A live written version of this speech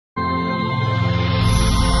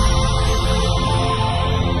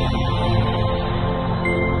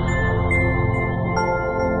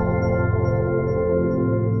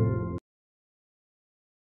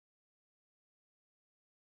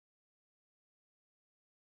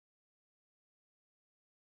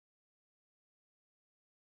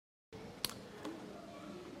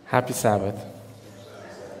Happy Sabbath.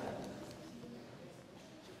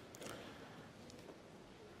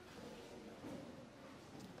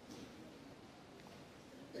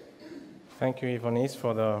 Thank you, Ivonise,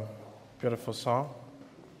 for the beautiful song.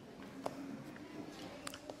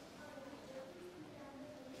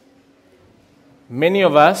 Many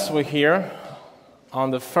of us were here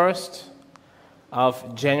on the 1st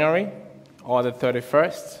of January or the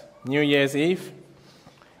 31st, New Year's Eve,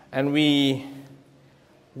 and we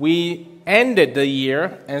ended the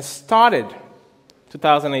year and started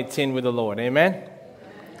 2018 with the Lord. Amen?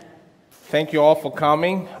 Thank you all for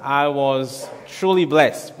coming. I was truly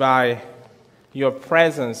blessed by your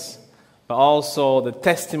presence, but also the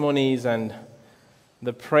testimonies and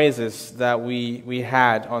the praises that we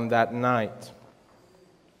had on that night.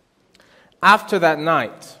 After that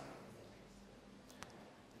night,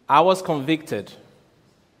 I was convicted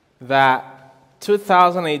that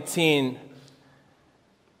 2018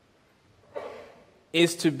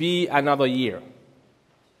 is to be another year.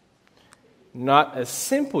 Not a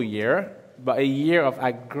simple year, but a year of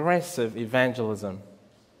aggressive evangelism.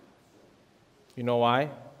 You know why?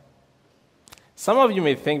 Some of you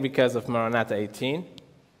may think because of Maranatha 18,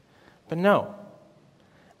 but no.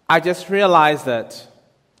 I just realized that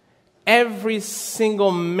every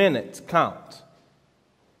single minute counts.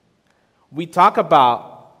 We talk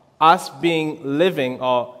about us living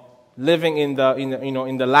in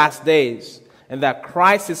the last days, and that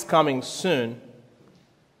Christ is coming soon.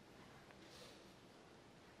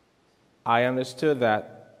 I understood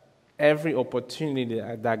that every opportunity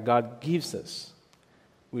that God gives us,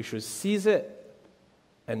 we should seize it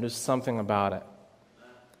and do something about it.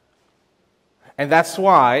 And that's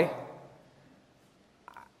why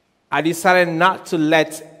I decided not to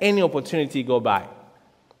let any opportunity go by.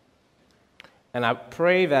 And I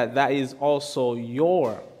pray that that is also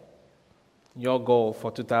your goal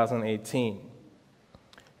for 2018.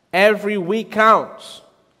 Every week counts,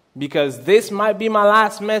 because this might be my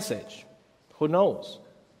last message. Who knows?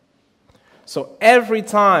 So every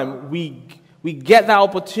time we get that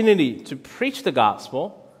opportunity to preach the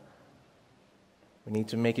gospel, we need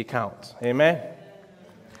to make it count. Amen?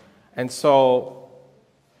 And so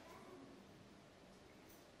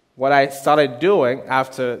what I started doing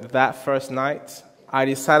after that first night, I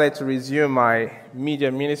decided to resume my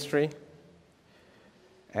media ministry.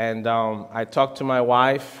 And I talked to my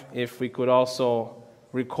wife if we could also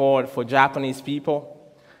record for Japanese people.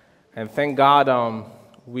 And thank God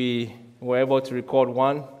we were able to record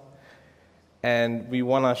one. And we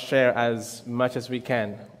want to share as much as we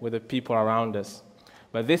can with the people around us.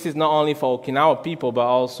 But this is not only for Okinawa people, but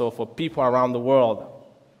also for people around the world.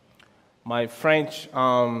 My French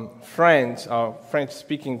friends,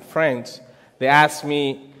 French-speaking friends, they asked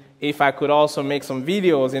me if I could also make some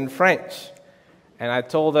videos in French. And I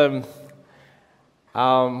told them,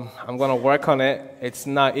 I'm going to work on it. It's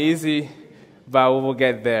not easy, but we will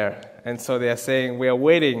get there. And so they are saying, we're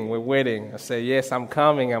waiting. I say, yes, I'm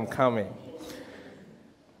coming.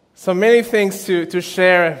 So many things to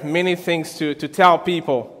share, many things to tell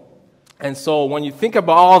people. And so when you think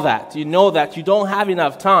about all that, you know that you don't have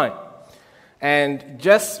enough time. And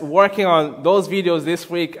just working on those videos this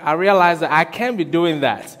week, I realized that I can be doing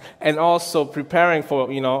that. And also preparing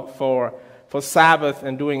for Sabbath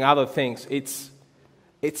and doing other things.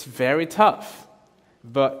 It's very tough,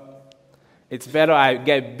 but it's better I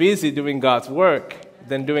get busy doing God's work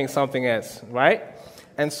than doing something else, right?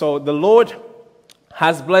 And so the Lord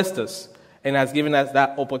has blessed us and has given us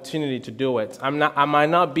that opportunity to do it. I might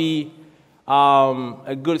not be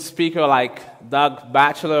a good speaker like Doug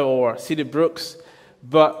Batchelor or C.D. Brooks,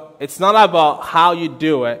 but it's not about how you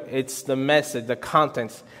do it. It's the message, the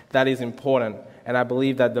content that is important. And I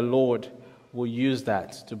believe that the Lord will use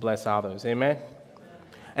that to bless others. Amen?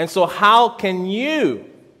 And so how can you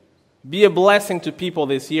be a blessing to people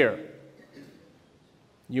this year?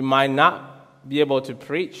 You might not be able to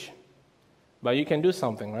preach, but you can do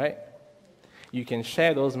something, right? You can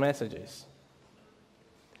share those messages.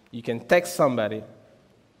 You can text somebody.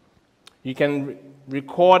 You can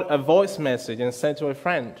record a voice message and send to a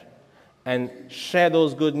friend and share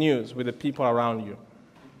those good news with the people around you.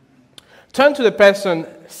 Turn to the person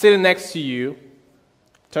sitting next to you.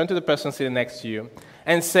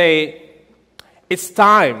 And say, it's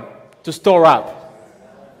time to store up.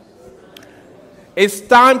 It's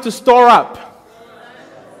time to store up.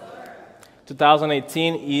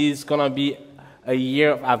 2018 is going to be a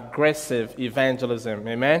year of aggressive evangelism.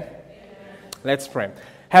 Amen? Let's pray.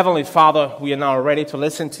 Heavenly Father, we are now ready to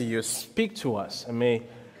listen to you. Speak to us. And may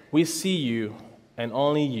we see you and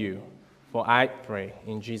only you. For I pray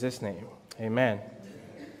in Jesus' name. Amen.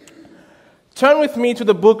 Turn with me to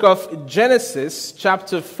the book of Genesis,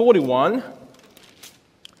 chapter 41.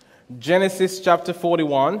 Genesis, chapter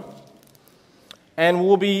 41. And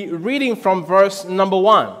we'll be reading from verse number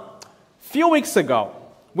 1. A few weeks ago,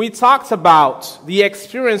 we talked about the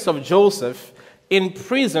experience of Joseph in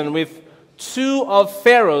prison with two of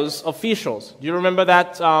Pharaoh's officials. Do you remember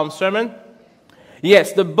that sermon?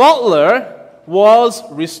 Yes, the butler was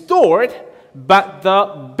restored, but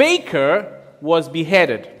the baker was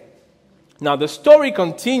beheaded. Now, the story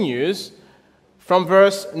continues from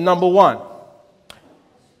verse number 1.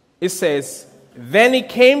 It says, "Then it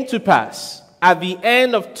came to pass at the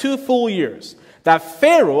end of 2 full years that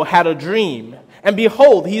Pharaoh had a dream, and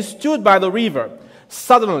behold, he stood by the river.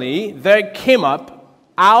 Suddenly there came up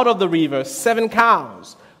out of the river 7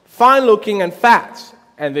 cows, fine-looking and fat,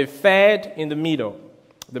 and they fed in the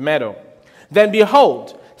meadow. Then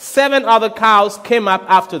behold, 7 other cows came up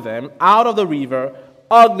after them out of the river,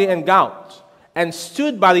 ugly and gaunt, and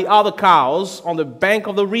stood by the other cows on the bank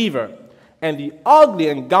of the river. And the ugly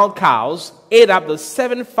and gaunt cows ate up the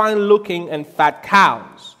 7 fine-looking and fat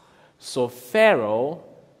cows. So Pharaoh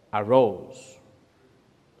arose."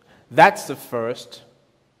 That's the first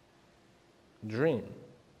dream.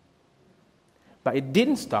 But it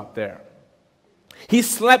didn't stop there. He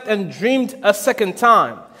slept and dreamed a second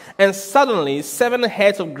time, and suddenly 7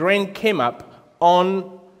 heads of grain came up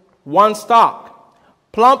on one stalk,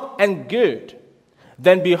 plump and good.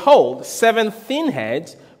 Then behold, 7 thin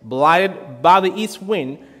heads, blighted by the east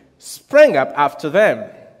wind, sprang up after them.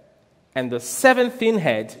 And the 7 thin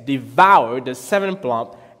heads devoured the 7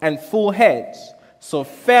 plump and full heads. So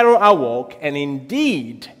Pharaoh awoke, and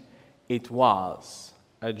indeed it was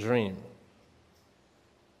a dream.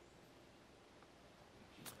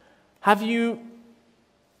 Have you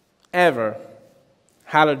ever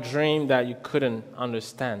had a dream that you couldn't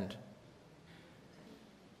understand?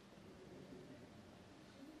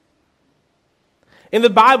 In the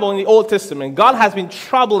Bible, in the Old Testament, God has been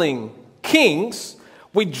troubling kings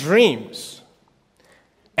with dreams.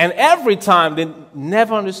 And every time they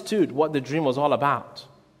never understood what the dream was all about.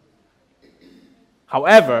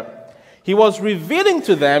 However, he was revealing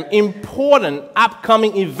to them important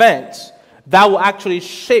upcoming events that will actually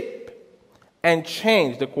shape and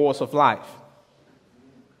change the course of life.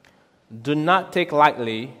 Do not take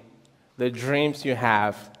lightly the dreams you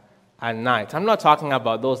have at night. I'm not talking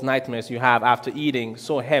about those nightmares you have after eating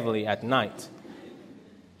so heavily at night.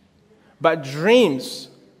 But dreams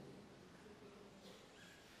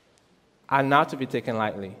are not to be taken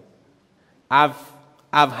lightly. I've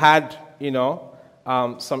had,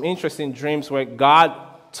 some interesting dreams where God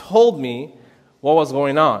told me what was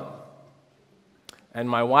going on. And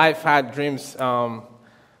my wife had dreams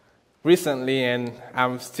recently, and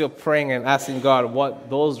I'm still praying and asking God what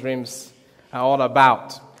those dreams are all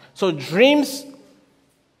about. So dreams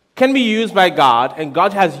can be used by God, and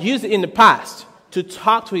God has used it in the past to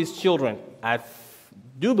talk to his children. I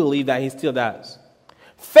do believe that he still does.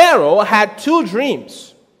 Pharaoh had 2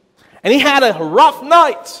 dreams, and he had a rough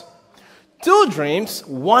night. 2 dreams,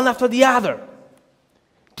 one after the other.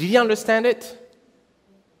 Did he understand it?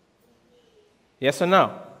 Yes or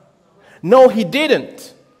no? No, he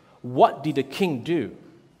didn't. What did the king do?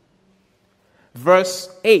 Verse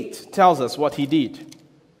 8 tells us what he did.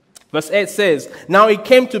 Verse 8 says, "Now it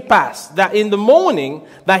came to pass that in the morning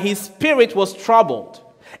that his spirit was troubled,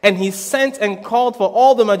 and he sent and called for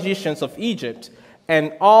all the magicians of Egypt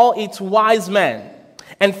and all its wise men.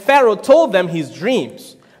 And Pharaoh told them his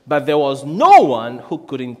dreams, but there was no one who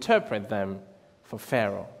could interpret them for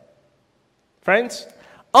Pharaoh." Friends,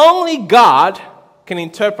 only God can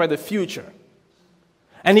interpret the future.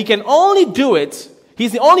 And he can only do it,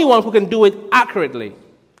 he's the only one who can do it accurately,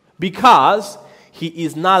 because he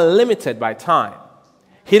is not limited by time.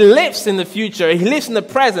 He lives in the future. He lives in the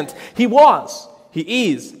present. He was,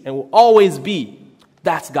 he is, and will always be.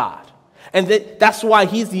 That's God. And that's why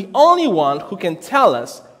he's the only one who can tell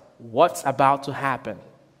us what's about to happen.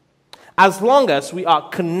 As long as we are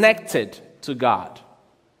connected to God.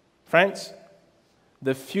 Friends,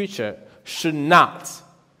 the future should not,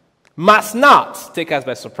 must not take us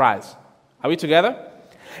by surprise. Are we together?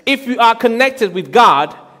 If we are connected with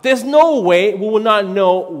God, there's no way we will not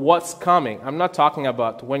know what's coming. I'm not talking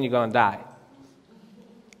about when you're going to die.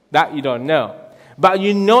 That you don't know. But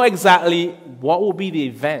you know exactly what will be the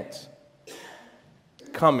event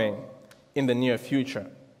coming in the near future.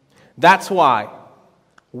 That's why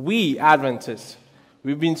we Adventists,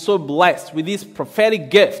 we've been so blessed with this prophetic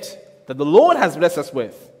gift that the Lord has blessed us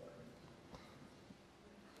with.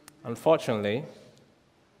 Unfortunately,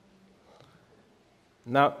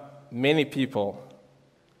 not many people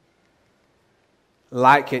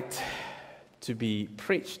like it to be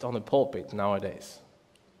preached on the pulpit nowadays.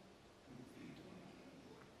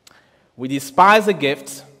 We despise the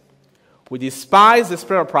gifts, we despise the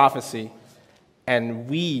spirit of prophecy, and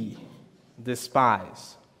we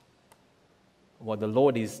despise what the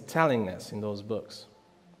Lord is telling us in those books.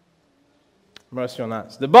 Mercy on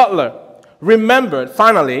us. The butler remembered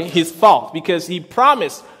finally his fault because he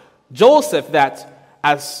promised Joseph that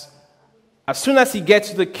as soon as he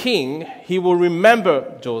gets to the king, he will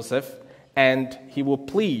remember Joseph and he will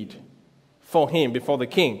plead for him before the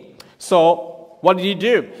king. So what did he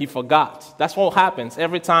do? He forgot. That's what happens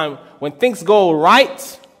every time when things go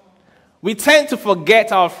right. We tend to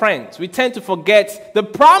forget our friends. We tend to forget the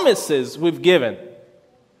promises we've given.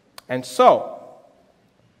 And so,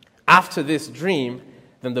 after this dream,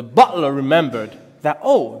 then the butler remembered that,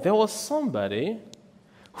 oh, there was somebody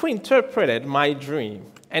who interpreted my dream,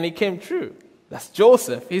 and it came true. That's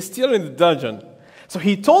Joseph. He's still in the dungeon. So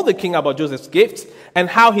he told the king about Joseph's gifts and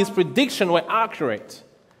how his predictions were accurate.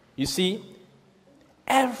 You see,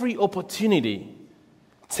 every opportunity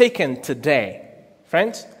taken today,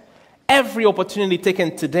 friends, every opportunity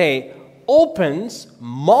taken today opens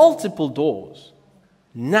multiple doors,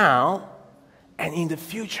 now and in the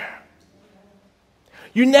future.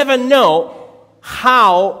 You never know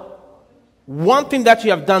how one thing that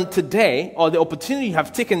you have done today or the opportunity you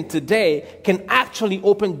have taken today can actually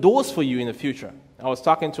open doors for you in the future. I was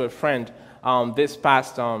talking to a friend this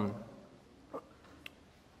past on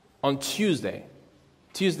Tuesday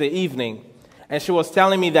evening, and she was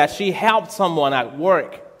telling me that she helped someone at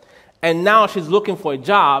work, and now she's looking for a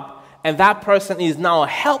job, and that person is now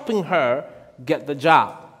helping her get the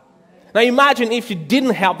job. Now imagine if you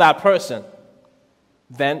didn't help that person,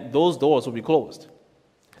 then those doors will be closed.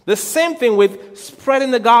 The same thing with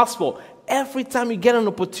spreading the gospel. Every time you get an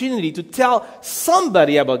opportunity to tell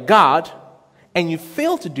somebody about God and you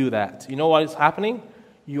fail to do that, you know what is happening?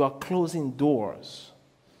 You are closing doors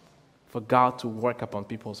for God to work upon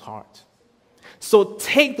people's hearts. So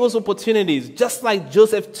take those opportunities just like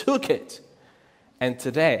Joseph took it. And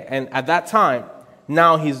at that time,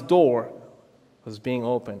 now his door was being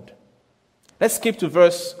opened. Let's skip to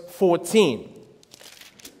verse 14.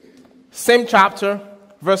 Same chapter,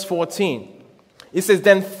 verse 14. It says,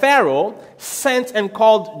 Then Pharaoh sent and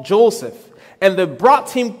called Joseph, and they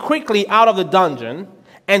brought him quickly out of the dungeon,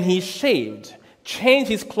 and he shaved,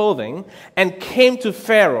 changed his clothing, and came to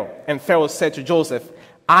Pharaoh. And Pharaoh said to Joseph,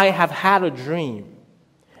 I have had a dream,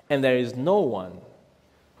 and there is no one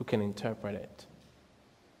who can interpret it.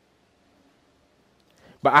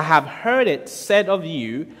 But I have heard it said of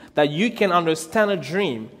you that you can understand a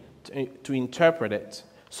dream to interpret it.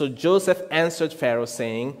 So Joseph answered Pharaoh,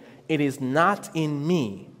 saying, It is not in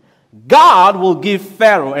me. God will give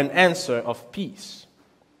Pharaoh an answer of peace.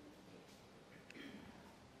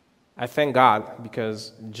 I thank God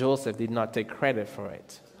because Joseph did not take credit for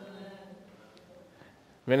it.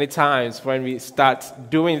 Many times when we start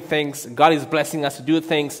doing things, God is blessing us to do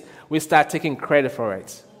things, we start taking credit for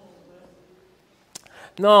it.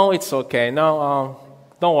 No, it's okay. No,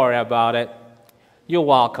 don't worry about it. You're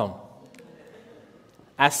welcome.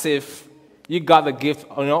 As if you got the gift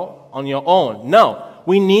on your own. No,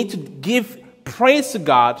 we need to give praise to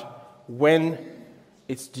God when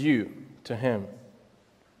it's due to Him.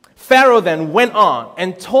 Pharaoh then went on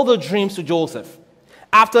and told the dreams to Joseph.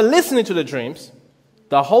 After listening to the dreams,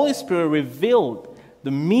 the Holy Spirit revealed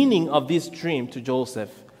the meaning of this dream to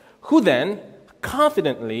Joseph, who then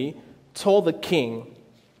confidently told the king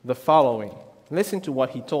the following. Listen to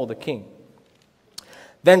what he told the king.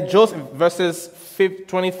 Then Joseph, verses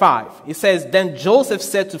 25, it says, Then Joseph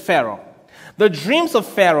said to Pharaoh, The dreams of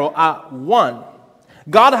Pharaoh are one.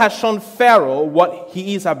 God has shown Pharaoh what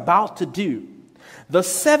he is about to do. The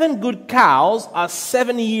 7 good cows are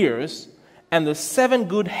 7 years, and the 7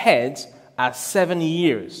 good heads are 7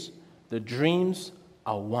 years. The dreams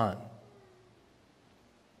are one.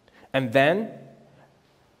 And the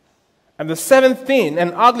 7 thin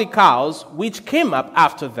and ugly cows which came up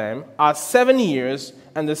after them are 7 years,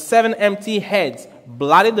 and the 7 empty heads,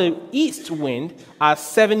 blooded the east wind, are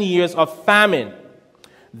 7 years of famine.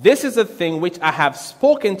 This is the thing which I have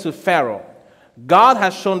spoken to Pharaoh. God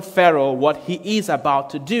has shown Pharaoh what he is about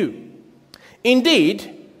to do.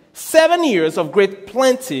 Indeed, 7 years of great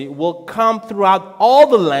plenty will come throughout all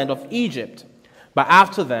the land of Egypt. But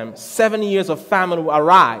after them, 7 years of famine will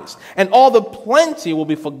arise, and all the plenty will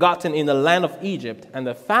be forgotten in the land of Egypt, and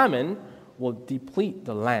the famine will deplete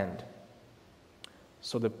the land.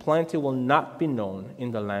 So the plenty will not be known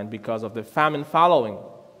in the land because of the famine following.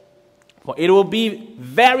 For it will be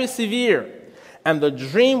very severe, And the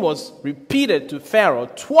dream was repeated to Pharaoh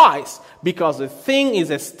twice because the thing is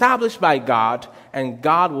established by God and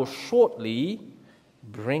God will shortly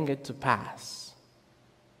bring it to pass.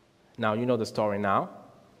 Now, you know the story now.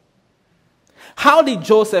 How did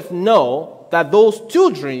Joseph know that those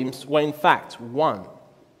two dreams were in fact one?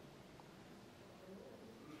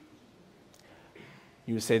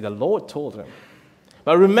 You say the Lord told him.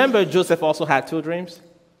 But remember, Joseph also had two dreams.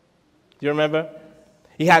 Do you remember?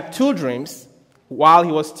 He had two dreams while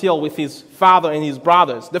he was still with his father and his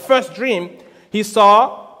brothers. The first dream, he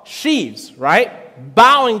saw sheaves, right?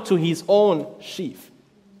 Bowing to his own sheaf.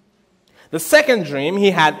 The second dream,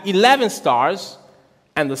 he had 11 stars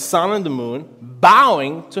and the sun and the moon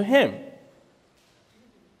bowing to him.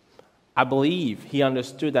 I believe he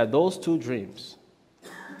understood that those two dreams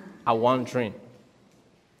are one dream.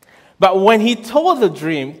 But when he told the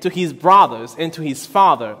dream to his brothers and to his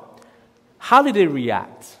father, how did they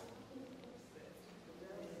react?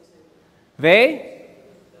 They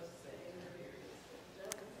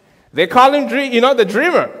called him, the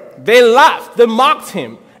dreamer. They laughed, they mocked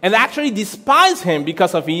him, and actually despised him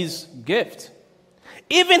because of his gift.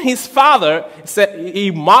 Even his father said, he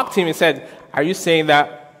mocked him and said, "Are you saying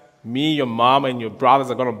that me, your mom, and your brothers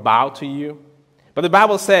are going to bow to you?" But the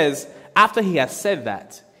Bible says, after he had said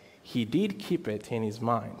that, he did keep it in his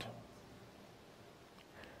mind.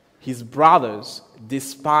 His brothers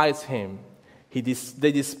despised him.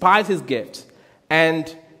 They despised his gift.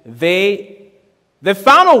 And they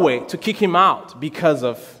found a way to kick him out because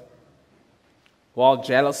of,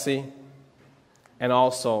 jealousy. And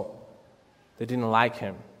also, they didn't like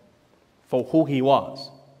him for who he was.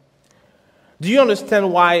 Do you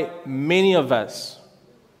understand why many of us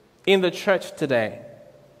in the church today,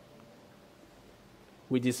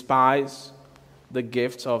 we despise the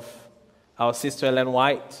gift of our sister Ellen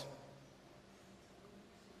White?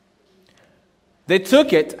 They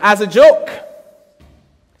took it as a joke.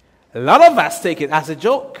 A lot of us take it as a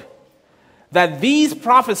joke that these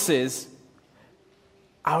prophecies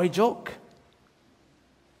are a joke.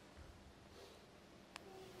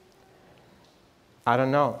 I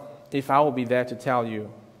don't know if I will be there to tell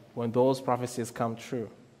you when those prophecies come true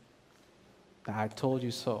that I told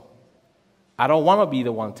you so. I don't want to be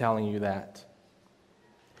the one telling you that.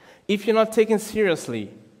 If you're not taking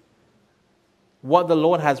seriously what the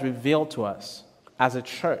Lord has revealed to us as a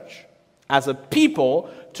church, as a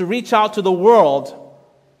people, to reach out to the world,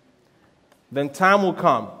 then time will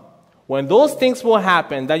come when those things will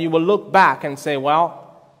happen that you will look back and say,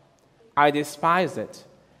 well, I despised it.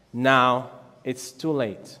 Now it's too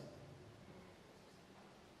late.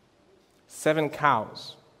 7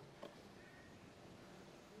 cows.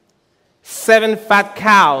 7 fat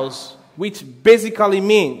cows, which basically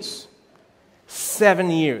means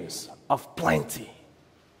 7 years of plenty.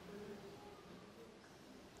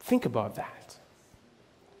 Think about that.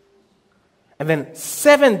 And then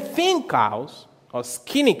 7 thin cows, or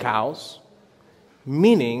skinny cows,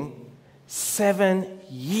 meaning 7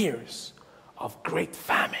 years of great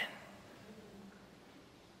famine.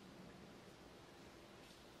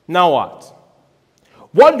 Now what?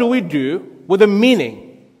 What do we do with the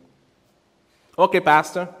meaning? Okay,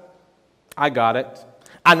 Pastor, I got it.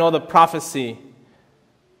 I know the prophecy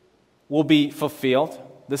will be fulfilled.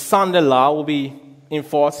 The Sunday law will be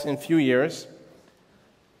enforced in a few years.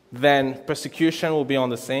 Then persecution will be on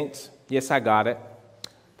the saints. Yes, I got it.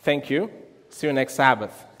 Thank you. See you next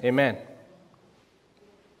Sabbath. Amen.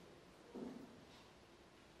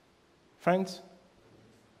 Friends,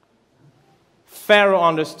 Pharaoh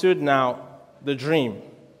understood now the dream.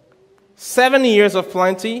 7 years of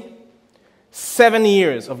plenty, 7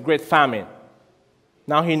 years of great famine.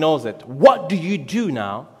 Now he knows it. What do you do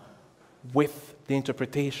now with the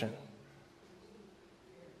interpretation?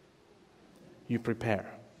 You prepare.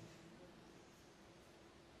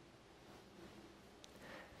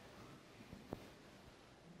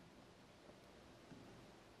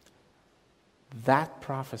 That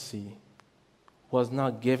prophecy was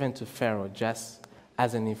not given to Pharaoh just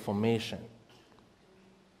as an information.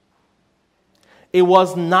 It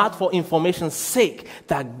was not for information's sake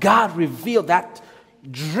that God revealed that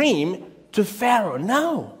dream to Pharaoh.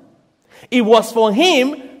 No. It was for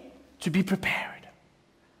him to be prepared.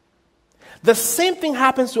 The same thing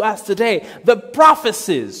happens to us today. The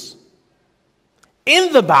prophecies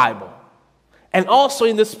in the Bible and also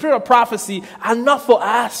in the spirit of prophecy are not for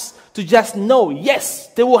us to just know, yes,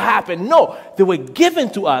 they will happen. No, they were given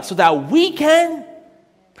to us so that we can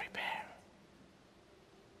prepare.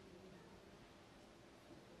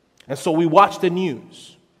 And so we watch the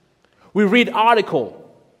news. We read articles.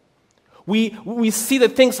 We see the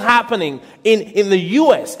things happening in the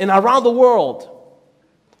U.S. and around the world.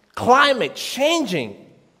 climate changing.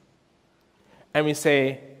 And we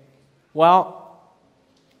say, well,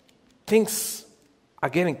 things are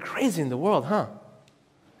getting crazy in the world, huh?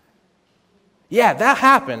 Yeah, that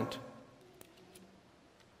happened.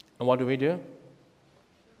 And what do?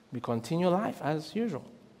 We continue life as usual.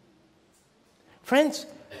 Friends,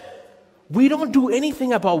 we don't do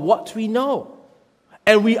anything about what we know.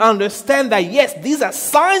 And we understand that, yes, these are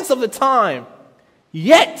signs of the time.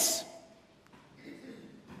 Yet,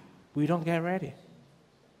 we don't get ready.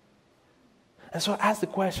 And so I ask the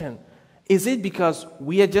question, is it because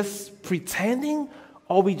we are just pretending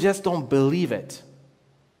or we just don't believe it?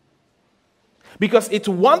 Because it's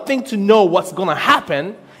one thing to know what's going to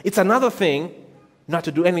happen. It's another thing not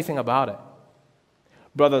to do anything about it.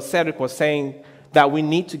 Brother Cedric was saying that we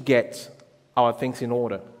need to get our things in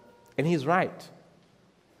order. And he's right.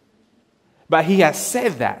 But he has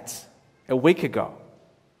said that a week ago.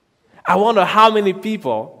 I wonder how many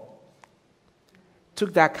people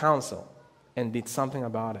took that counsel and did something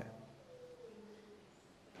about it.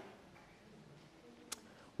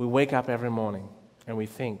 We wake up every morning and we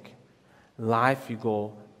think life will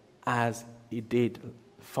go as it did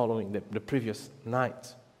following the previous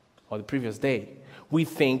night or the previous day. We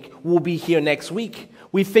think we'll be here next week.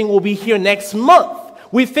 We think we'll be here next month.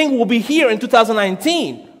 We think we'll be here in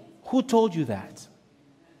 2019. Who told you that?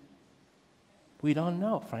 We don't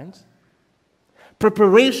know, friends.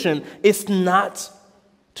 Preparation is not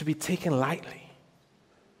to be taken lightly.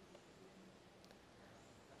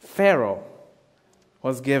 Pharaoh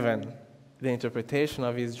was given the interpretation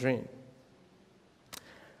of his dream.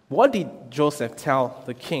 What did Joseph tell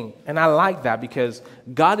the king? And I like that because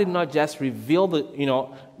God did not just reveal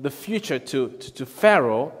the future to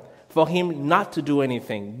Pharaoh for him not to do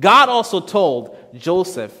anything. God also told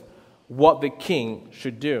Joseph what the king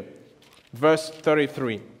should do. Verse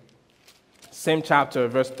 33. Same chapter,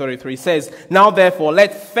 verse 33 says, "Now therefore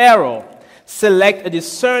let Pharaoh select a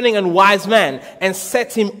discerning and wise man and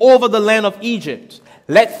set him over the land of Egypt.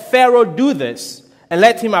 Let Pharaoh do this, and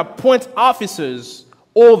let him appoint officers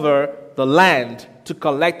over the land to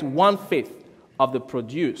collect 1/5 of the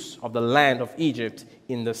produce of the land of Egypt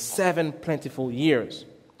in the 7 plentiful years.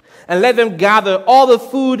 And let them gather all the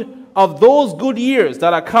food of those good years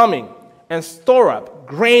that are coming, and store up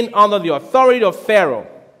grain under the authority of Pharaoh."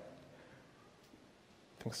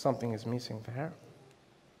 I think something is missing there.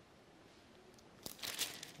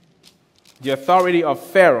 The authority of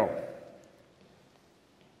Pharaoh.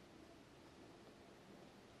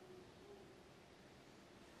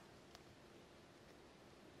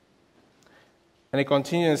 And it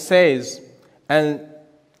continues and says, and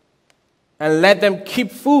let them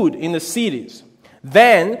keep food in the cities.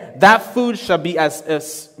 Then that food shall be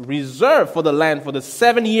as reserved for the land for the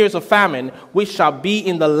 7 years of famine, which shall be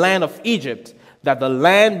in the land of Egypt, that the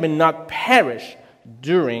land may not perish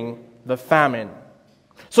during the famine.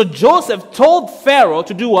 So Joseph told Pharaoh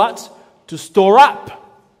to do what? To store up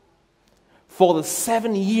for the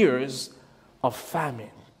 7 years of famine.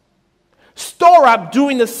 Store up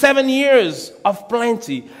during the 7 years of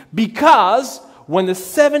plenty, because when the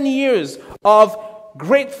 7 years of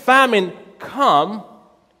great famine come,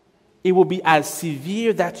 it will be as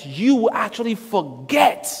severe that you will actually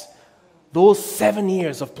forget those 7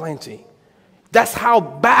 years of plenty. That's how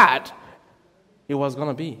bad it was going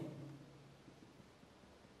to be.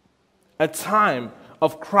 A time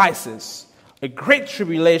of crisis, a great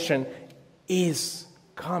tribulation is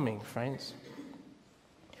coming, friends.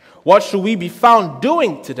 What should we be found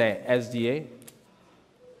doing today, SDA?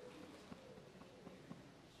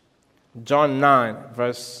 John 9,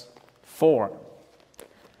 verse 4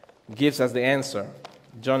 gives us the answer.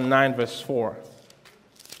 John 9, verse 4.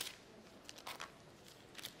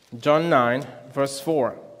 John 9, verse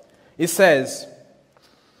 4. It says,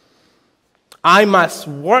 "I must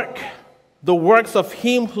work the works of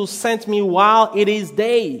him who sent me while it is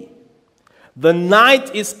day. The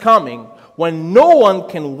night is coming when no one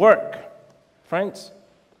can work." Friends,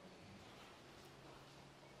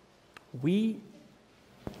 we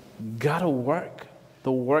gotta work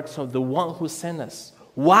the works of the one who sent us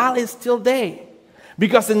while it's still day.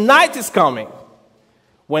 Because the night is coming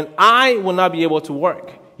when I will not be able to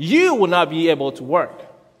work. You will not be able to work.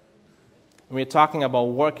 And we're talking about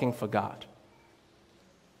working for God.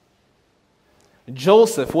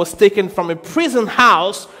 Joseph was taken from a prison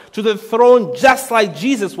house to the throne just like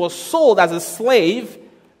Jesus was sold as a slave,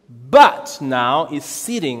 but now is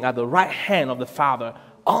sitting at the right hand of the Father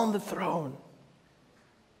on the throne.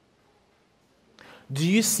 Do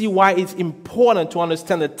you see why it's important to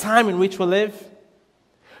understand the time in which we live?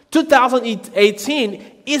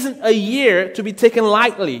 2018 isn't a year to be taken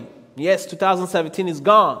lightly. Yes, 2017 is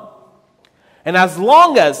gone. And as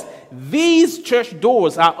long as these church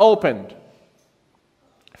doors are opened,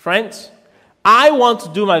 friends, I want to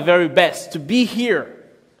do my very best to be here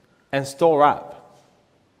and store up.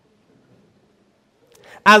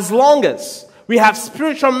 As long as we have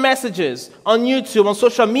spiritual messages on YouTube, on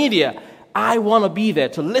social media, I want to be there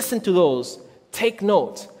to listen to those, take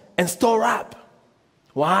note, and store up.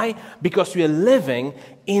 Why? Because we are living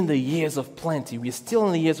in the years of plenty. We are still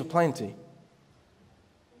in the years of plenty.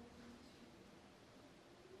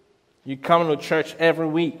 You come to church every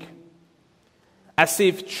week as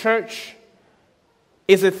if church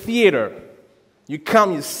is a theater. You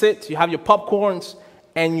come, you sit, you have your popcorns,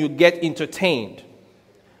 and you get entertained.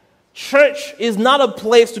 Church is not a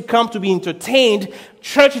place to come to be entertained.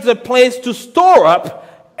 Church is a place to store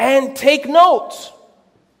up and take notes.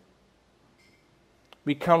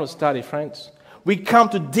 We come to study, friends. We come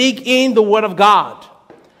to dig in the Word of God.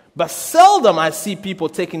 But seldom I see people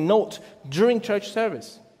taking notes during church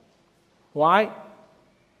service. Why?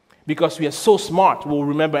 Because we are so smart, we'll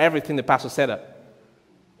remember everything the pastor said.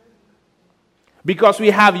 Because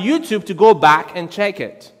we have YouTube to go back and check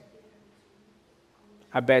it.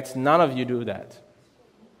 I bet none of you do that.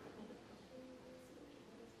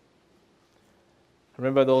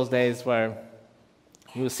 Remember those days where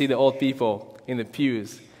you see the old people in the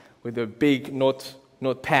pews with a big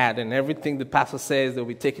notepad, and everything the pastor says, they'll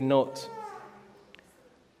be taking notes.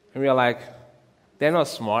 And we are like, they're not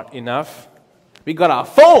smart enough. We got our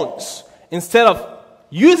phones. Instead of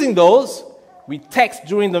using those, we text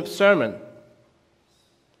during the sermon.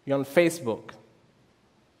 You're on Facebook,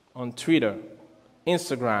 on Twitter,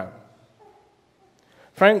 Instagram.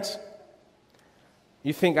 Friends,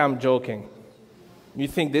 you think I'm joking. You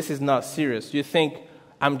think this is not serious. You think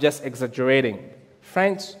I'm just exaggerating.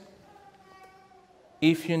 Friends,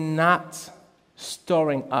 if you're not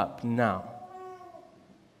storing up now,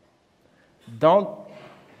 don't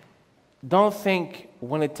think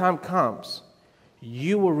when the time comes,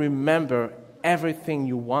 you will remember everything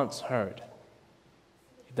you once heard.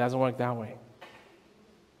 It doesn't work that way.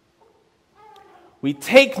 We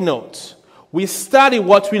take notes, we study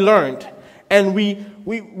what we learned, and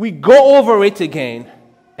we go over it again,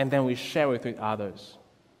 and then we share it with others.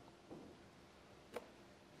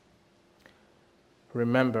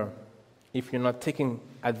 Remember, if you're not taking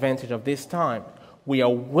advantage of this time, we are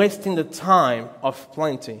wasting the time of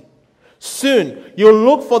plenty. Soon, you'll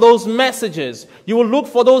look for those messages, you will look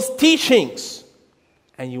for those teachings,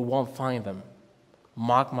 and you won't find them.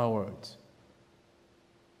 Mark my words.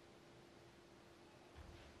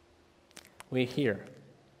 We're here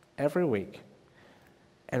every week,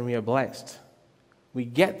 and we are blessed. We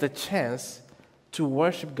get the chance to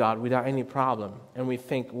worship God without any problem, and we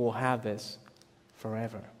think we'll have this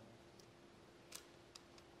forever.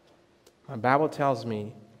 My Bible tells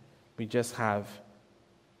me we just have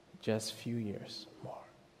just few years more.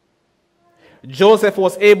 Joseph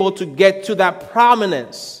was able to get to that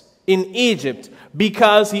prominence in Egypt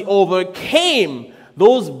because he overcame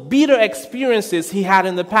those bitter experiences he had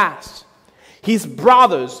in the past. His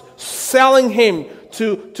brothers selling him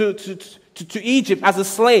to Egypt as a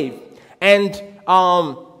slave, and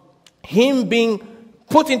him being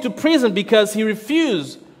put into prison because he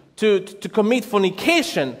refused to commit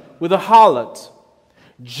fornication with a harlot.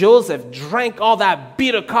 Joseph drank all that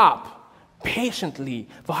bitter cup patiently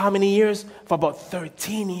for how many years? For about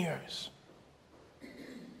 13 years.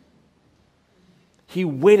 He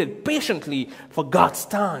waited patiently for God's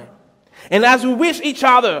time. And as we wish each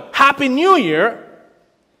other Happy New Year,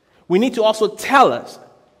 we need to also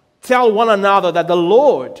tell one another that the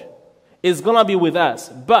Lord is going to be with us.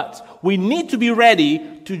 But we need to be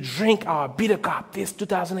ready to drink our bitter cup this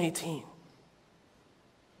 2018.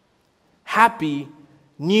 Happy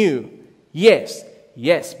New. Yes,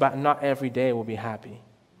 but not every day will be happy.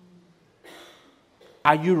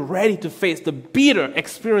 Are you ready to face the bitter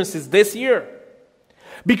experiences this year?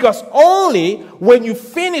 Because only when you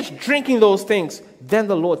finish drinking those things, then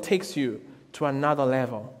the Lord takes you to another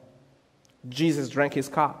level. Jesus drank his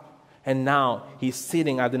cup, and now he's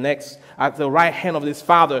sitting at the right hand of his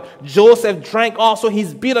Father. Joseph drank also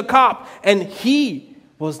his bitter cup, and he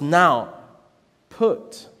was now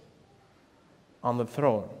put on the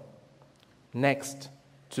throne next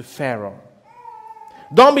to Pharaoh.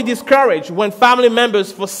 Don't be discouraged when family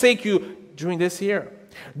members forsake you during this year.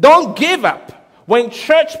 Don't give up when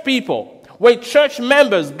church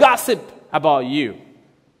members gossip about you.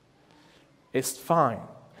 It's fine.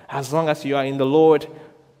 As long as you are in the Lord,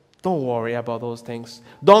 don't worry about those things.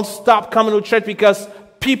 Don't stop coming to church because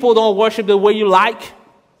people don't worship the way you like.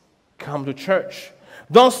 Come to church.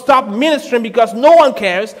 Don't stop ministering because no one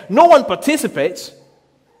cares, no one participates.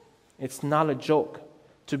 It's not a joke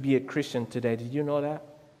to be a Christian today. Did you know that?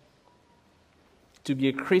 To be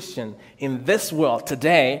a Christian in this world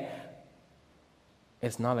today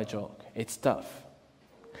is not a joke. It's tough.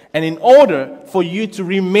 And in order for you to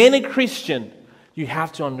remain a Christian, you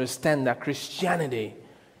have to understand that Christianity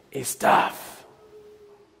is tough.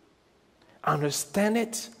 Understand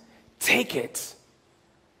it, take it,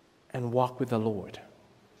 and walk with the Lord.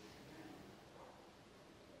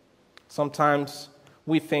 Sometimes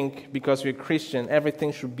we think because we're Christian,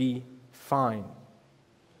 everything should be fine.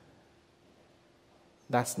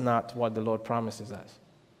 That's not what the Lord promises us.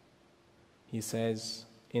 He says,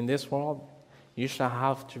 in this world, you shall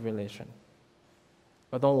have tribulation.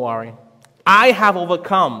 But don't worry. I have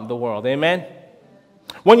overcome the world. Amen?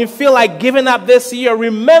 When you feel like giving up this year,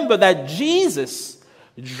 remember that Jesus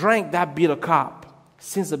drank that bitter cup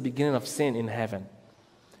since the beginning of sin in heaven.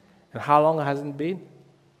 And how long has it been?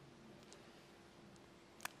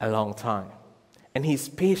 A long time. And he's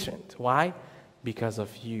patient. Why? Because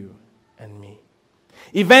of you and me.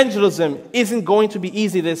 Evangelism isn't going to be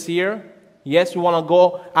easy this year. Yes, we want to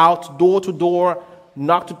go out door to door,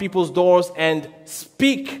 knock to people's doors, and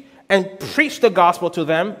speak and preach the gospel to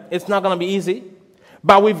them. It's not going to be easy.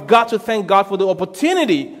 But we've got to thank God for the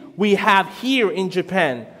opportunity we have here in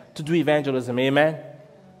Japan to do evangelism. Amen?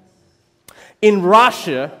 In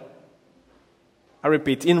Russia, I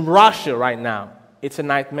repeat, in Russia right now, it's a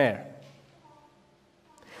nightmare.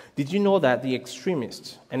 Did you know that the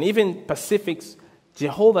extremists and even Pacifics,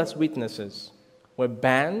 Jehovah's Witnesses, were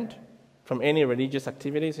banned from any religious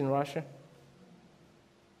activities in Russia?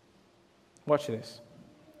 Watch this.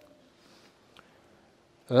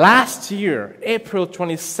 Last year, April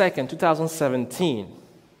 22nd, 2017,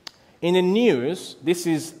 in the news, this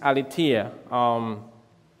is Aletheia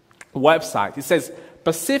website, it says,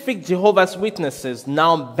 Pacific Jehovah's Witnesses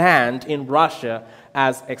now banned in Russia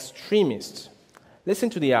as extremists. Listen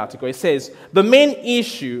to the article. It says, the main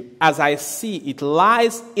issue, as I see it,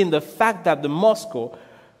 lies in the fact that the Moscow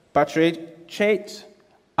Patriarchate,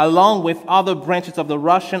 along with other branches of the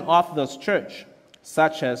Russian Orthodox Church,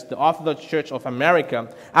 such as the Orthodox Church of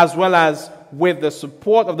America, as well as with the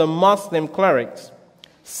support of the Muslim clerics,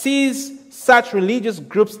 sees such religious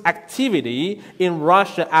groups' activity in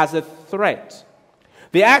Russia as a threat.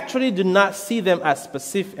 They actually do not see them as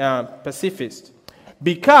pacifist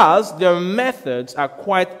because their methods are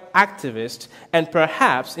quite activist and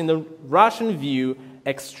perhaps, in the Russian view,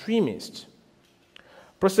 extremist.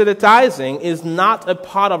 Proselytizing is not a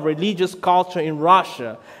part of religious culture in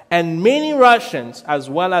Russia, and many Russians, as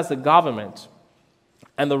well as the government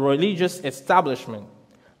and the religious establishment,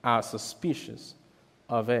 are suspicious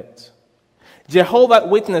of it. Jehovah's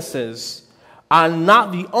Witnesses are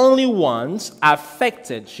not the only ones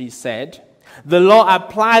affected, she said. The law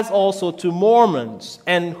applies also to Mormons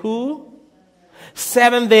and who?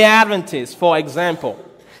 Seventh-day Adventists, for example.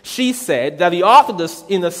 She said that the Orthodox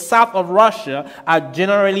in the south of Russia are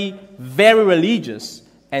generally very religious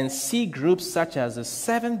and see groups such as the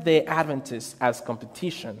Seventh-day Adventists as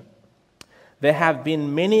competition. There have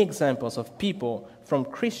been many examples of people from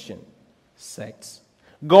Christian sects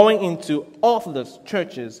going into Orthodox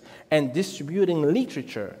churches and distributing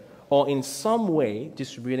literature or in some way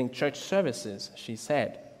distributing church services, she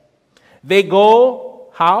said. They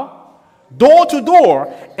go, how? Door to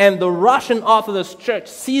door, and the Russian Orthodox Church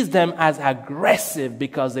sees them as aggressive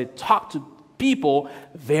because they talk to people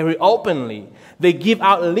very openly. They give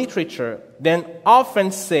out literature, then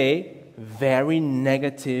often say very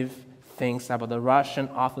negative things about the Russian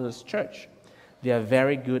Orthodox Church. They are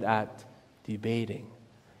very good at debating.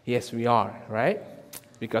 Yes, we are, right?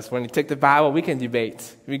 Because when you take the Bible, we can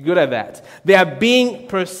debate. We're good at that. They are being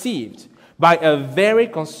perceived by a very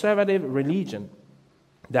conservative religion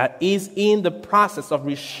that is in the process of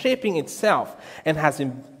reshaping itself and has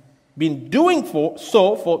been doing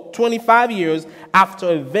so for 25 years after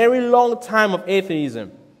a very long time of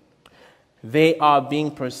atheism. They are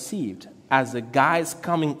being perceived as the guys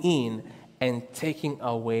coming in and taking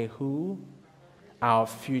away who? Our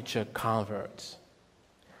future converts.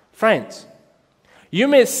 Friends, you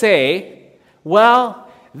may say, well,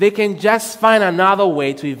 they can just find another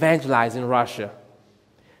way to evangelize in Russia.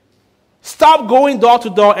 Stop going door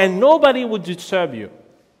to door and nobody would disturb you.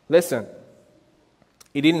 Listen,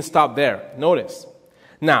 it didn't stop there. Notice.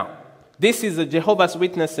 Now, this is the Jehovah's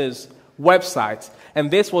Witnesses website,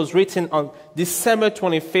 and this was written on December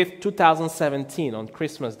 25th, 2017, on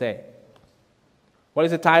Christmas Day. What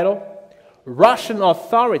is the title? Russian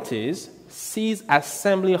authorities seize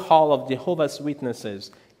Assembly Hall of Jehovah's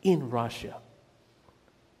Witnesses in Russia.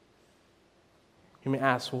 You may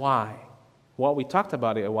ask why. Well, we talked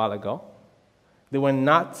about it a while ago. They were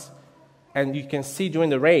not, and you can see during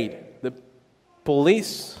the raid, the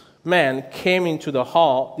policemen came into the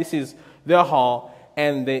hall. This is their hall,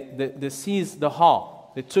 and they seized the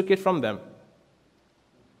hall. They took it from them.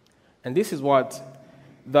 And this is what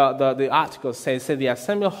the article says. It said the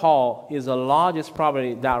Assembly Hall is the largest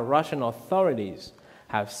property that Russian authorities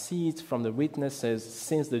have seized from the witnesses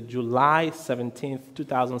since the July 17,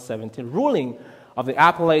 2017 ruling of the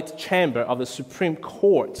Appellate Chamber of the Supreme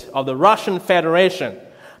Court of the Russian Federation.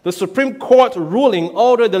 The Supreme Court ruling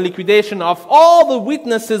ordered the liquidation of all the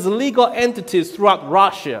witnesses' legal entities throughout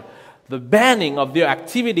Russia, the banning of their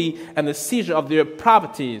activity, and the seizure of their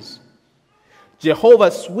properties.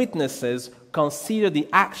 Jehovah's Witnesses consider the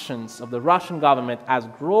actions of the Russian government as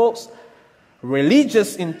gross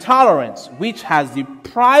religious intolerance, which has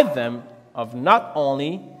deprived them of not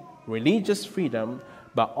only religious freedom,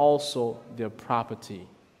 but also their property,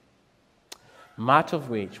 much of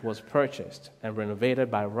which was purchased and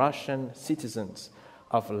renovated by Russian citizens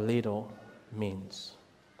of little means.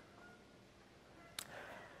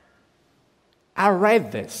 I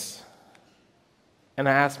read this, and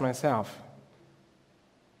I asked myself,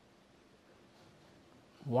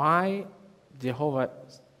 why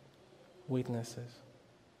Jehovah's Witnesses?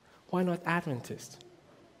 Why not Adventists?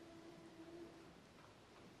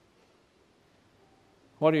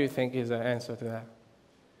 What do you think is the answer to that?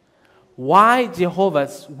 Why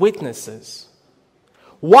Jehovah's Witnesses?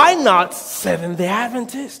 Why not Seventh-day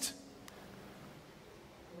Adventists?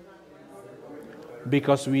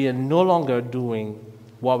 Because we are no longer doing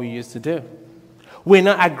what we used to do. We're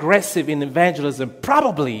not aggressive in evangelism,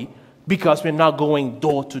 probably because we're not going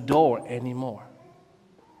door to door anymore.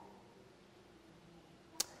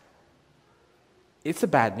 It's a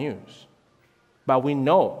bad news, but we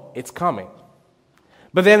know it's coming.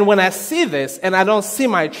 But then when I see this and I don't see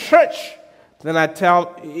my church, then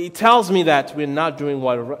it tells me that we're not doing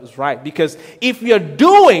what is right. Because if we are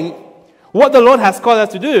doing what the Lord has called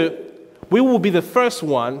us to do, we will be the first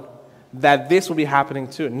one that this will be happening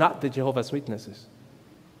to, not the Jehovah's Witnesses.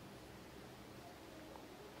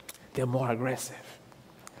 They're more aggressive.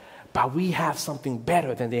 But we have something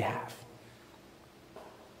better than they have.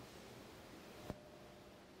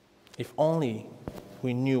 If only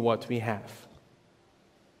we knew what we have.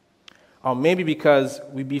 Or maybe because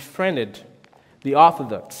we befriended the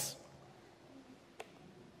Orthodox.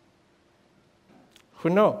 Who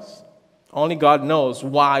knows? Only God knows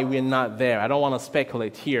why we're not there. I don't want to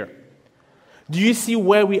speculate here. Do you see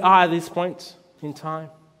where we are at this point in time?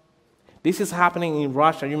 This is happening in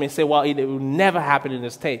Russia. You may say, well, it will never happen in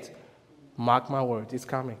the States. Mark my words, it's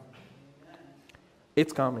coming.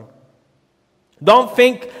 It's coming. Don't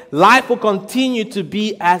think life will continue to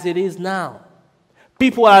be as it is now.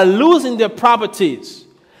 People are losing their properties.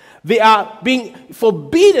 They are being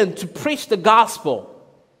forbidden to preach the gospel.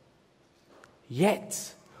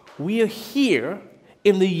 Yet, we are here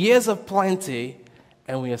in the years of plenty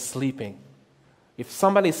and we are sleeping. If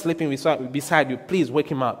somebody is sleeping beside you, please wake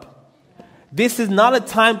him up. This is not a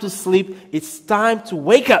time to sleep. It's time to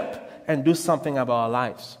wake up and do something about our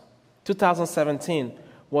lives. 2017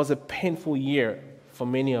 was a painful year for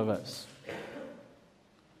many of us.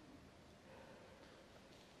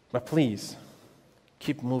 But please,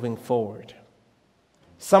 keep moving forward.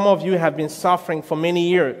 Some of you have been suffering for many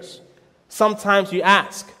years. Sometimes you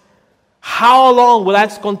ask, how long will I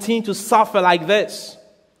continue to suffer like this?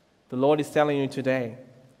 The Lord is telling you today,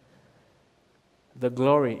 the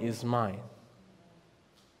glory is mine.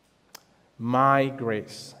 My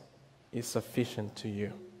grace is sufficient to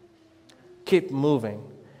you. Keep moving.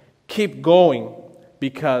 Keep going,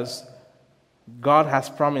 because God has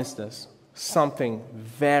promised us something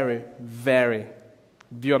very, very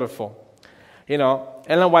beautiful. You know,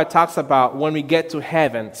 Ellen White talks about when we get to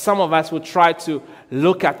heaven, some of us will try to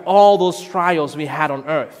look at all those trials we had on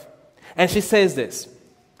earth. And she says this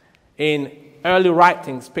in Early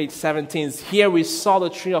Writings, page 17, here we saw the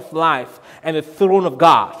tree of life and the throne of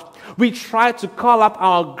God. We try to call up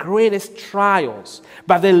our greatest trials,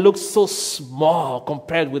 but they look so small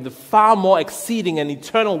compared with the far more exceeding and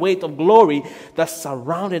eternal weight of glory that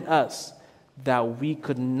surrounded us that we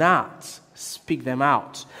could not speak them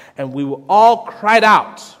out. And we were all cried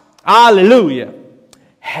out, hallelujah,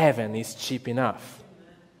 heaven is cheap enough.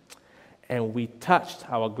 And we touched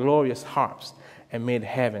our glorious harps and made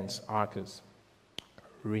heaven's arches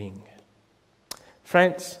ring.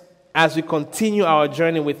 Friends, as we continue our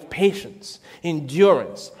journey with patience,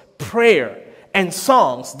 endurance, prayer, and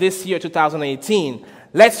songs this year, 2018,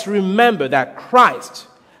 let's remember that Christ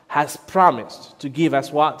has promised to give us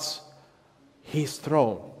what? His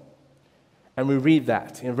throne. And we read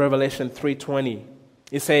that in Revelation 3:20.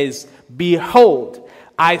 It says, "Behold,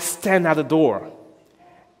 I stand at the door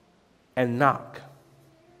and knock.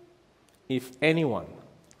 If anyone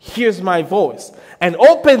hears my voice and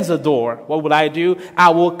opens the door, what will I do? I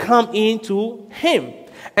will come into him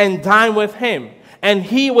and dine with him, and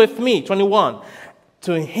he with me." 21.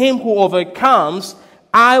 "To him who overcomes,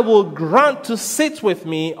 I will grant to sit with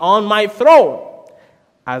me on my throne,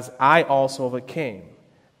 as I also overcame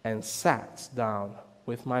and sat down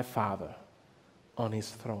with my Father on his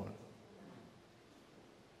throne."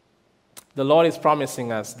 The Lord is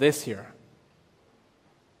promising us this year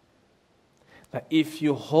that if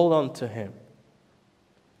you hold on to him,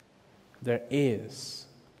 there is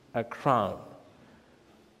a crown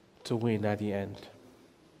to win at the end.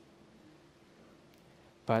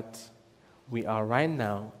 But we are right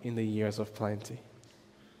now in the years of plenty.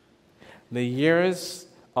 The years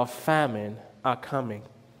of famine are coming.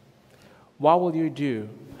 What will you do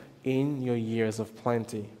in your years of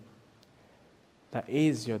plenty? That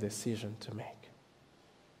is your decision to make.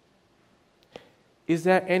 Is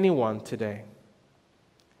there anyone today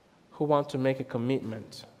who wants to make a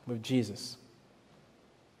commitment with Jesus?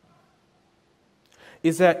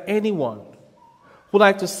 Is there anyone who would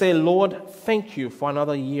like to say, "Lord, thank you for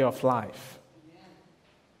another year of life.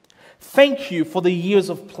 Thank you for the years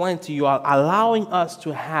of plenty you are allowing us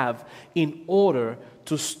to have in order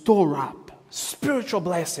to store up spiritual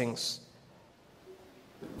blessings,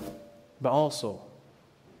 but also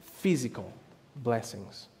physical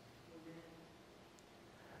blessings."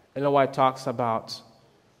 You know why it talks about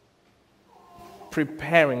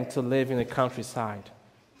preparing to live in the countryside?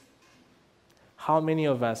 How many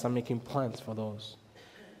of us are making plans for those?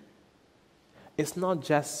 It's not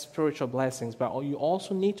just spiritual blessings, but you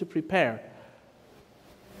also need to prepare.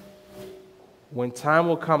 When time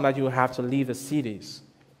will come that you will have to leave the cities,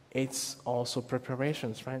 it's also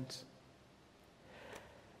preparations, friends.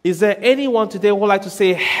 Is there anyone today who would like to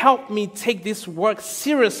say, "Help me take this work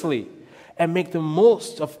seriously and make the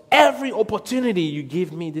most of every opportunity you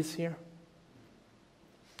give me this year"?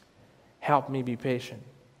 Help me be patient.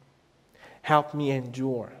 Help me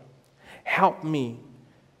endure. Help me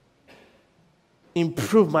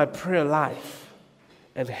improve my prayer life,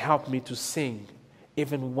 and help me to sing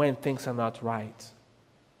even when things are not right.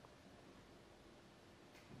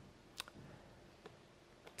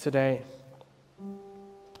 Today,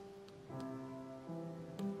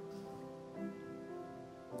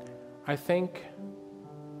 I think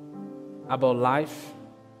about life,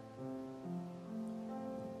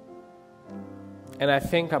 and I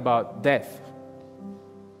think about death.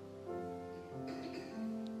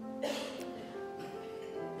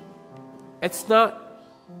 It's not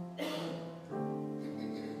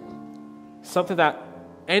something that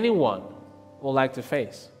anyone would like to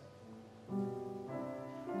face,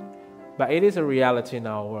 but it is a reality in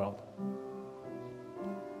our world.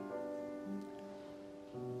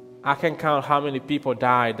 I can count how many people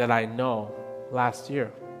died that I know last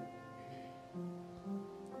year.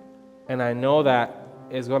 And I know that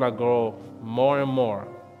it's going to grow more and more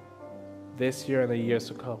this year and the years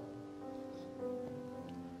to come.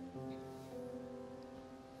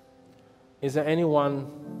 Is there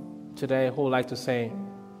anyone today who would like to say,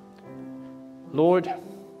 "Lord,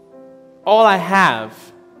 all I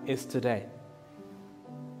have is today.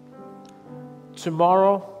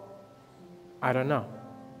 Tomorrow, I don't know.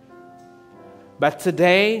 But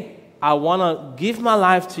today, I want to give my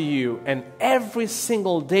life to you, and every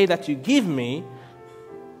single day that you give me,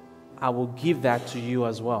 I will give that to you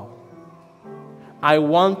as well. I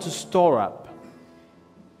want to store up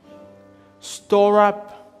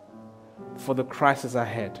for the crisis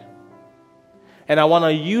ahead. And I want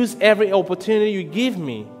to use every opportunity you give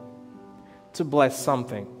me to bless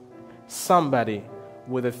somebody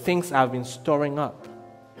with the things I've been storing up.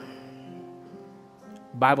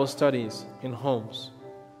 Bible studies in homes,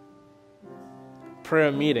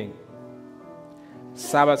 prayer meeting,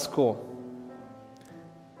 Sabbath school,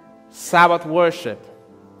 Sabbath worship,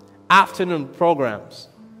 afternoon programs.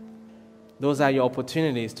 Those are your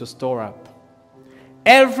opportunities to store up.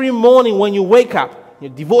 Every morning when you wake up, your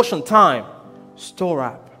devotion time, store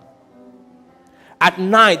up. At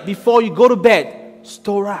night, before you go to bed,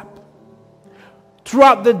 store up.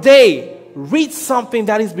 Throughout the day, read something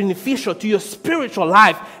that is beneficial to your spiritual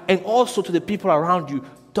life and also to the people around you.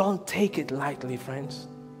 Don't take it lightly, friends.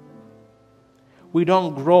 We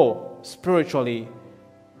don't grow spiritually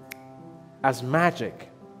as magic.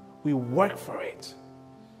 We work for it.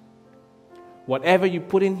 Whatever you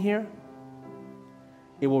put in here,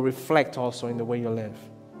 it will reflect also in the way you live.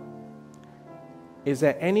 Is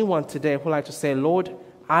there anyone today who would like to say, "Lord,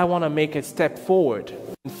 I want to make a step forward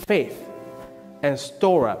in faith and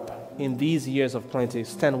store up in these years of plenty.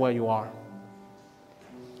 Stand where you are.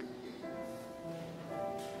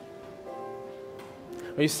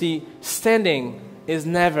 You see, standing is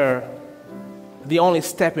never the only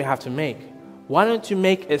step you have to make. Why don't you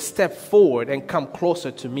make a step forward and come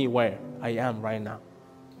closer to me where I am right now?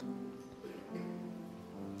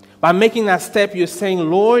 By making that step, you're saying,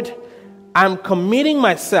 Lord, I'm committing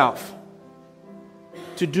myself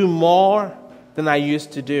to do more than I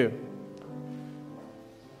used to do.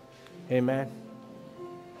 Amen.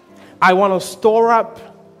 I want to store up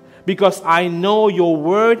because I know your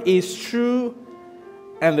word is true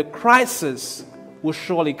and the crisis will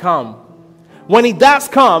surely come. When it does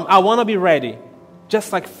come, I want to be ready,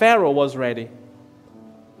 just like Pharaoh was ready.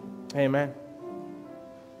 Amen.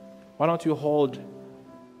 Why don't you hold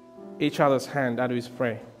each other's hand as we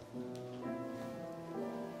pray?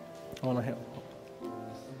 I want to help.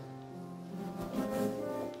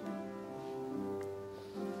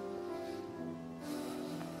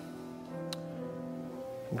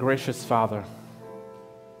 Gracious Father,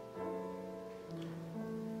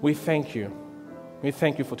 we thank you. We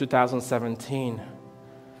thank you for 2017.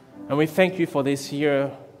 And we thank you for this year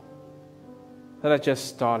that has just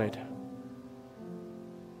started.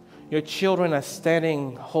 Your children are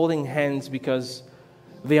standing, holding hands because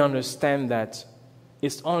they understand that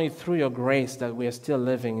it's only through your grace that we are still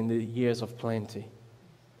living in the years of plenty.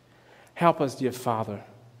 Help us, dear Father,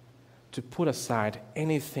 to put aside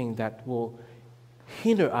anything that will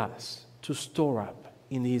hinder us to store up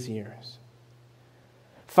in these years.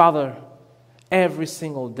 Father, every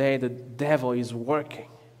single day the devil is working.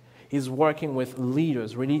 He's working with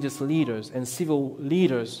leaders, religious leaders, and civil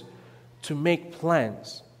leaders to make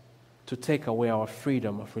plans to take away our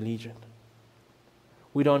freedom of religion.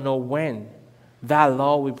 We don't know when that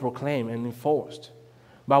law will be proclaimed and enforced,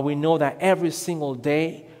 but we know that every single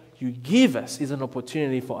day you give us is an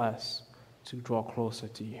opportunity for us to draw closer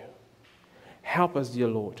to you. Help us, dear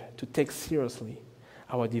Lord, to take seriously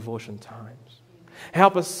our devotion times.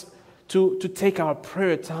 Help us to take our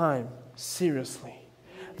prayer time seriously.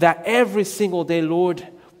 That every single day, Lord,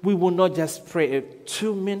 we will not just pray a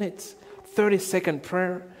 2 minutes, 30-second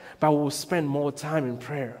prayer, but we will spend more time in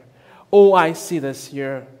prayer. Oh, I see this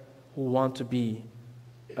year we want to be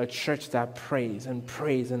a church that prays and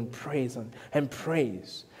prays and prays and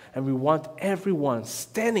prays. And we want everyone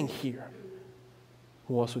standing here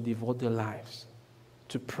who also devote their lives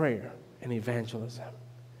to prayer and evangelism.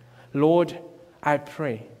 Lord, I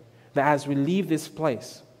pray that as we leave this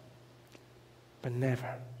place, but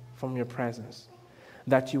never from your presence,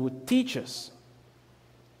 that you would teach us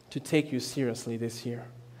to take you seriously this year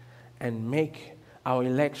and make our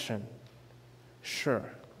election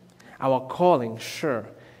sure, our calling sure,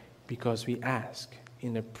 because we ask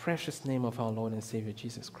in the precious name of our Lord and Savior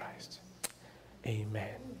Jesus Christ.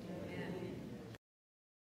 Amen.